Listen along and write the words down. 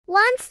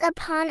Once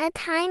upon a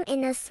time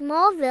in a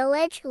small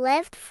village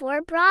lived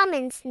four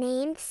Brahmins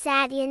named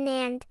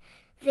Satyanand,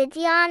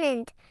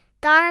 Vidyanand,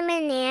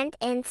 Dharmanand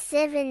and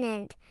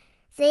Sivanand.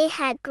 They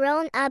had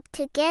grown up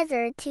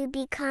together to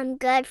become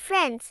good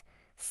friends.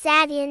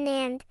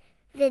 Satyanand,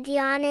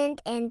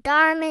 Vidyanand and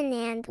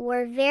Dharmanand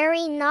were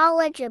very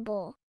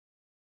knowledgeable.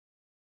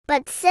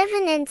 But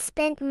Sivanand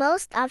spent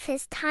most of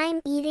his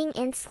time eating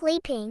and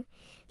sleeping.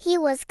 He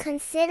was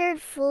considered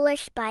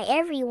foolish by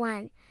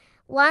everyone.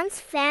 Once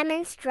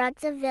famine struck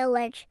the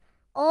village,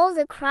 all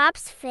the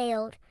crops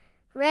failed,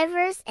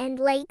 rivers and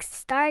lakes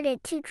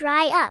started to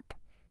dry up.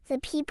 The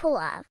people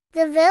of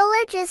the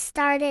villages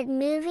started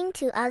moving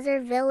to other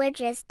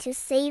villages to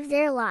save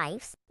their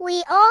lives.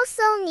 We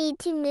also need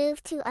to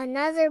move to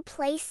another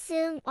place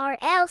soon or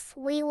else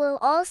we will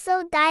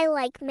also die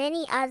like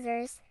many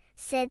others,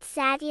 said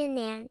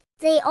Satyanand.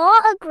 They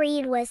all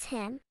agreed with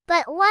him.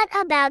 But what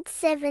about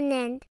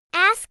Sivanand?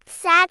 Asked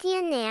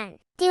Satyanand.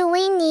 Do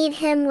we need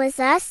him with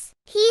us?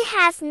 He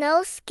has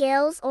no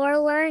skills or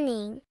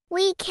learning.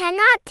 We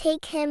cannot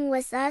take him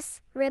with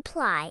us,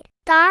 replied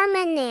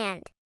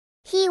Dharmanand.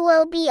 He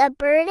will be a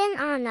burden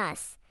on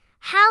us.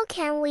 How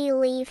can we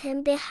leave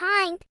him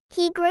behind?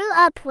 He grew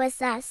up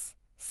with us,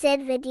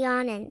 said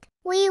Vidyanand.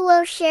 We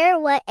will share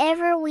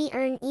whatever we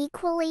earn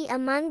equally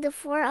among the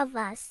four of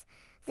us.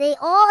 They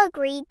all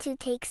agreed to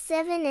take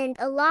Sivanand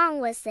along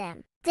with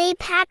them. They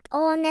packed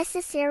all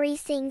necessary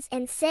things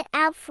and set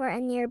out for a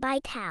nearby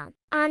town.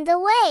 On the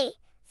way,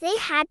 they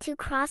had to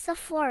cross a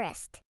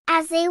forest.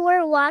 As they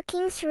were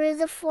walking through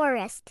the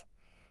forest,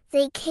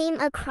 they came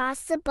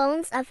across the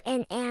bones of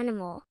an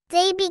animal.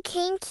 They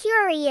became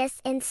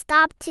curious and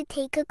stopped to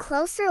take a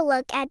closer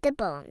look at the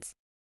bones.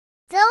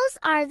 Those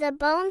are the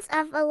bones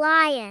of a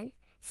lion,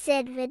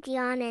 said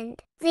Vidyanand.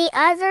 The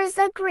others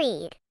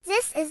agreed.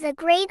 This is a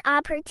great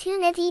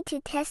opportunity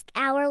to test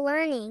our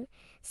learning,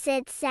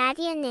 said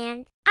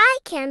Satyanand. I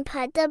can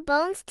put the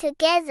bones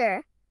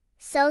together.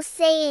 So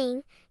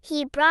saying,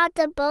 he brought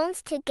the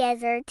bones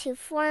together to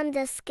form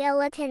the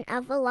skeleton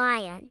of a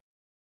lion.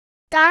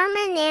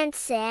 Dharmanand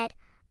said,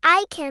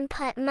 I can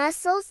put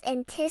muscles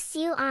and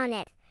tissue on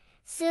it.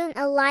 Soon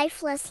a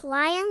lifeless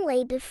lion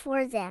lay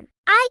before them.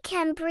 I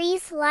can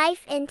breathe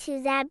life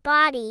into that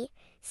body,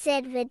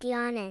 said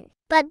Vidyanand.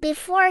 But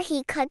before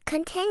he could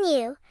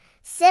continue,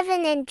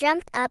 Sivanand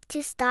jumped up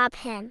to stop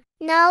him.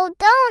 No,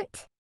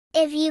 don't!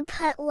 If you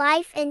put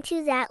life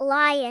into that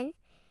lion,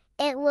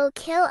 it will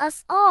kill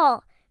us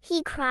all,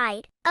 he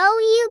cried. Oh,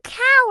 you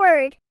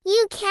coward!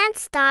 You can't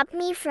stop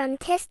me from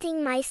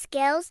testing my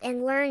skills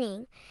and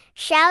learning,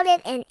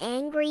 shouted an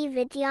angry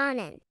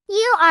Vidyanand.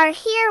 You are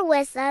here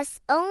with us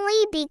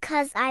only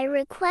because I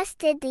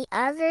requested the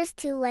others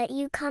to let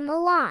you come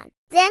along.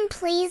 Then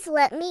please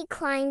let me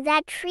climb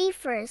that tree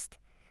first,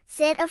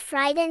 said a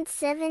frightened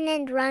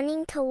Sivanand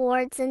running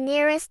towards the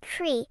nearest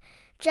tree.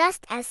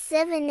 Just as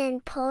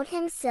Sivanand pulled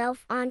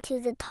himself onto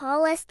the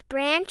tallest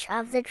branch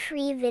of the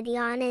tree,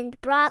 Vidyanand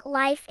brought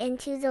life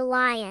into the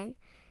lion.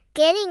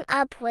 Getting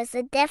up was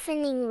a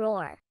deafening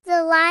roar.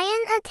 The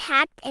lion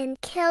attacked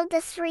and killed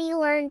the three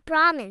learned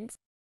Brahmins.